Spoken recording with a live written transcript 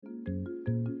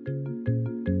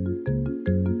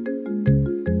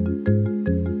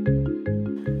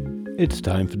It's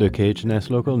time for the KHNS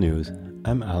Local News.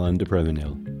 I'm Alan de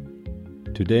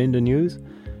Prevenil. Today in the news,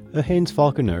 a Haines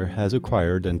falconer has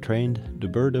acquired and trained the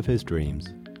bird of his dreams,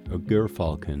 a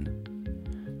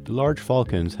gerfalcon. The large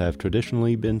falcons have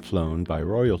traditionally been flown by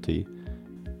royalty,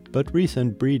 but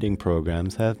recent breeding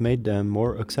programs have made them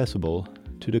more accessible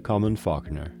to the common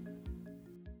falconer.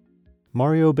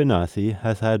 Mario Benassi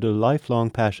has had a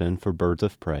lifelong passion for birds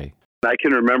of prey. I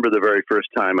can remember the very first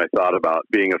time I thought about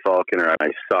being a falconer. I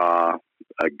saw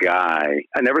a guy.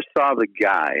 I never saw the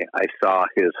guy. I saw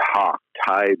his hawk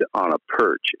tied on a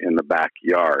perch in the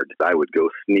backyard. I would go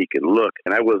sneak and look,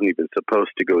 and I wasn't even supposed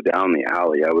to go down the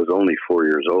alley. I was only 4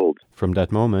 years old. From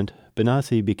that moment,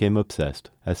 Benassi became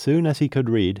obsessed. As soon as he could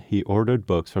read, he ordered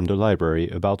books from the library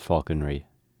about falconry.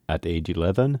 At age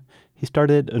 11, he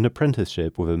started an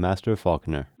apprenticeship with a master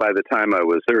falconer. By the time I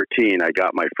was 13, I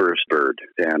got my first bird,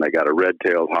 and I got a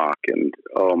red-tailed hawk, and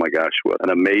oh my gosh, what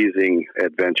an amazing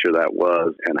adventure that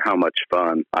was, and how much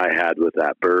fun I had with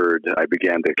that bird. I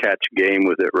began to catch game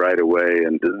with it right away,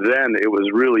 and then it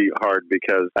was really hard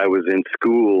because I was in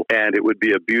school, and it would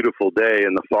be a beautiful day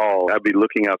in the fall. I'd be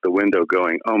looking out the window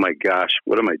going, oh my gosh,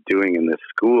 what am I doing in this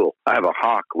school? I have a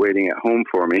hawk waiting at home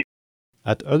for me.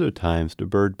 At other times, the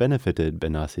bird benefited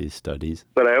Benassi's studies.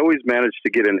 But I always managed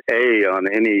to get an A on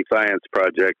any science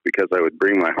project because I would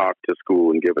bring my hawk to school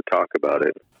and give a talk about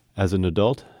it. As an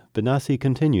adult, Benassi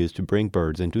continues to bring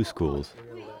birds into schools.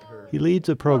 He leads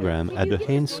a program at the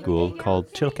Haines School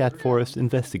called Chilkat Forest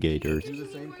Investigators,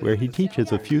 where he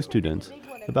teaches a few students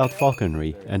about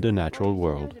falconry and the natural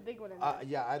world.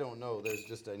 I don't know.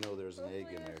 I know there's an egg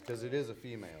in there because it is a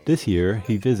female. This year,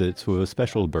 he visits with a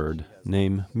special bird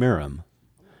named Miriam.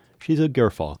 She's a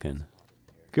gerfalcon.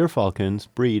 Gerfalcons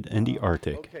breed in the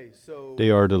Arctic. They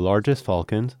are the largest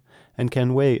falcons and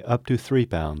can weigh up to 3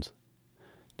 pounds.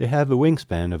 They have a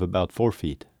wingspan of about 4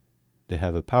 feet. They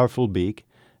have a powerful beak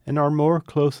and are more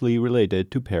closely related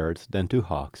to parrots than to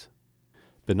hawks.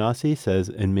 Benassi says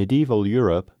in medieval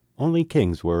Europe, only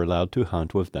kings were allowed to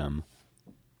hunt with them.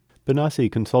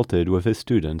 Benassi consulted with his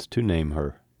students to name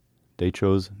her. They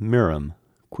chose Miriam,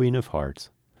 Queen of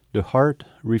Hearts. The heart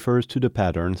refers to the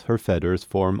patterns her feathers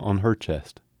form on her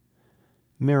chest.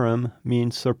 Miriam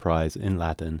means surprise in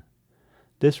Latin.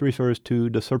 This refers to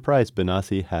the surprise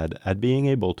Benassi had at being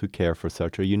able to care for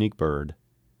such a unique bird.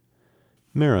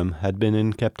 Miriam had been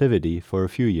in captivity for a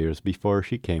few years before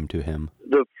she came to him.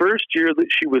 The first year that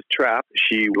she was trapped,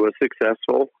 she was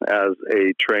successful as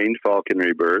a trained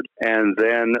falconry bird. And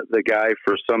then the guy,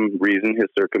 for some reason, his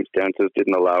circumstances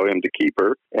didn't allow him to keep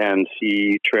her. And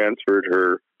he transferred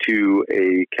her to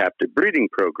a captive breeding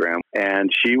program. And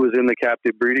she was in the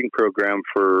captive breeding program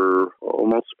for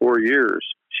almost 4 years.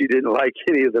 She didn't like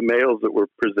any of the males that were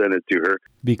presented to her.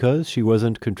 Because she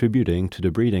wasn't contributing to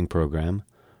the breeding program,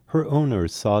 her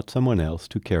owners sought someone else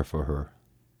to care for her.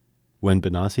 When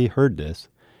Benassi heard this,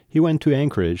 he went to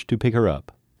Anchorage to pick her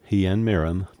up. He and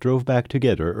Miriam drove back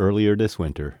together earlier this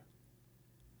winter.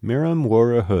 Miriam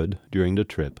wore a hood during the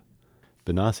trip.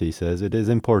 Benassi says it is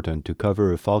important to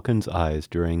cover a falcon's eyes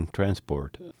during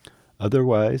transport.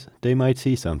 Otherwise, they might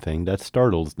see something that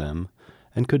startles them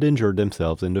and could injure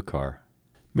themselves in the car.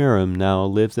 Miriam now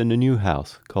lives in a new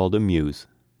house called a mews.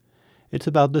 It's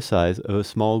about the size of a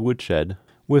small woodshed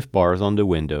with bars on the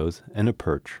windows and a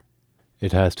perch.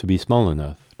 It has to be small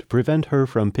enough to prevent her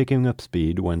from picking up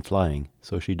speed when flying,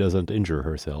 so she doesn't injure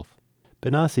herself.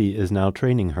 Benassi is now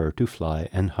training her to fly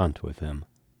and hunt with him.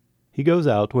 He goes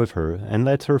out with her and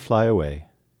lets her fly away,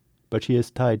 but she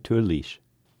is tied to a leash.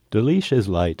 The leash is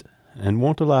light and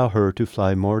won't allow her to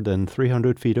fly more than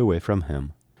 300 feet away from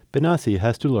him. Benassi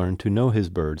has to learn to know his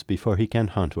birds before he can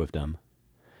hunt with them.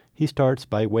 He starts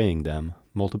by weighing them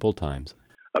multiple times.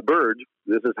 A bird,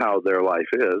 this is how their life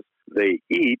is. They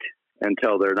eat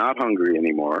until they're not hungry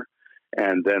anymore,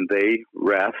 and then they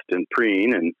rest and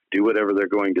preen and do whatever they're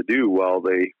going to do while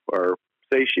they are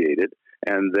satiated.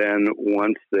 And then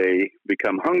once they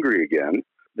become hungry again,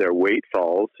 their weight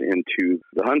falls into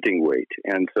the hunting weight.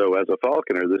 And so as a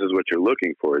falconer, this is what you're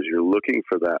looking for, is you're looking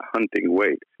for that hunting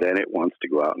weight. Then it wants to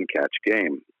go out and catch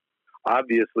game.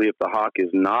 Obviously, if the hawk is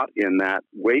not in that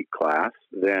weight class,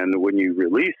 then when you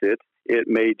release it, it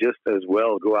may just as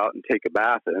well go out and take a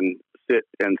bath and sit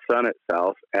and sun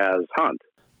itself as hunt.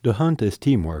 The hunt is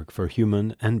teamwork for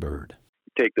human and bird.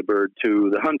 Take the bird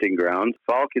to the hunting ground.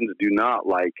 Falcons do not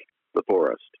like the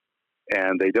forest,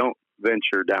 and they don't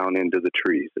venture down into the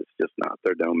trees. It's just not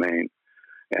their domain.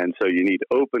 And so you need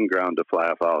open ground to fly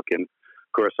a falcon.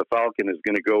 Of course, a falcon is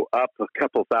going to go up a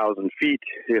couple thousand feet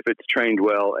if it's trained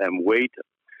well and wait,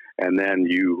 and then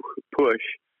you push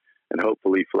and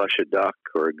hopefully flush a duck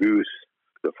or a goose.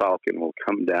 The falcon will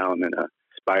come down in a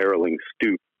spiraling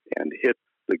stoop and hit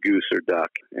the goose or duck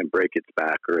and break its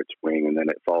back or its wing, and then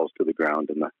it falls to the ground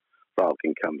and the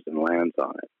falcon comes and lands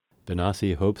on it.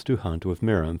 Benassi hopes to hunt with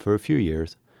Miriam for a few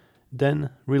years,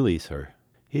 then release her.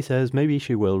 He says maybe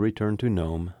she will return to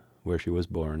Nome, where she was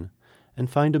born, and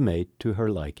find a mate to her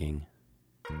liking.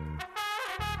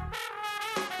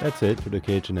 That's it for the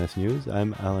KHNS News.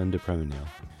 I'm Alan DePreminel.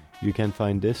 You can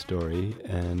find this story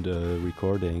and a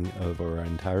recording of our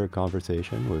entire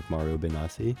conversation with Mario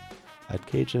Benassi at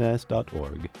khns.org/news.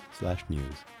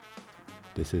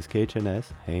 This is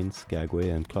KHNS, Haines, Skagway,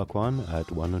 and Klukwan at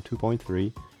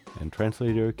 102.3, and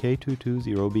translator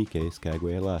K220BK,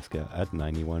 Skagway, Alaska at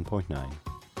 91.9.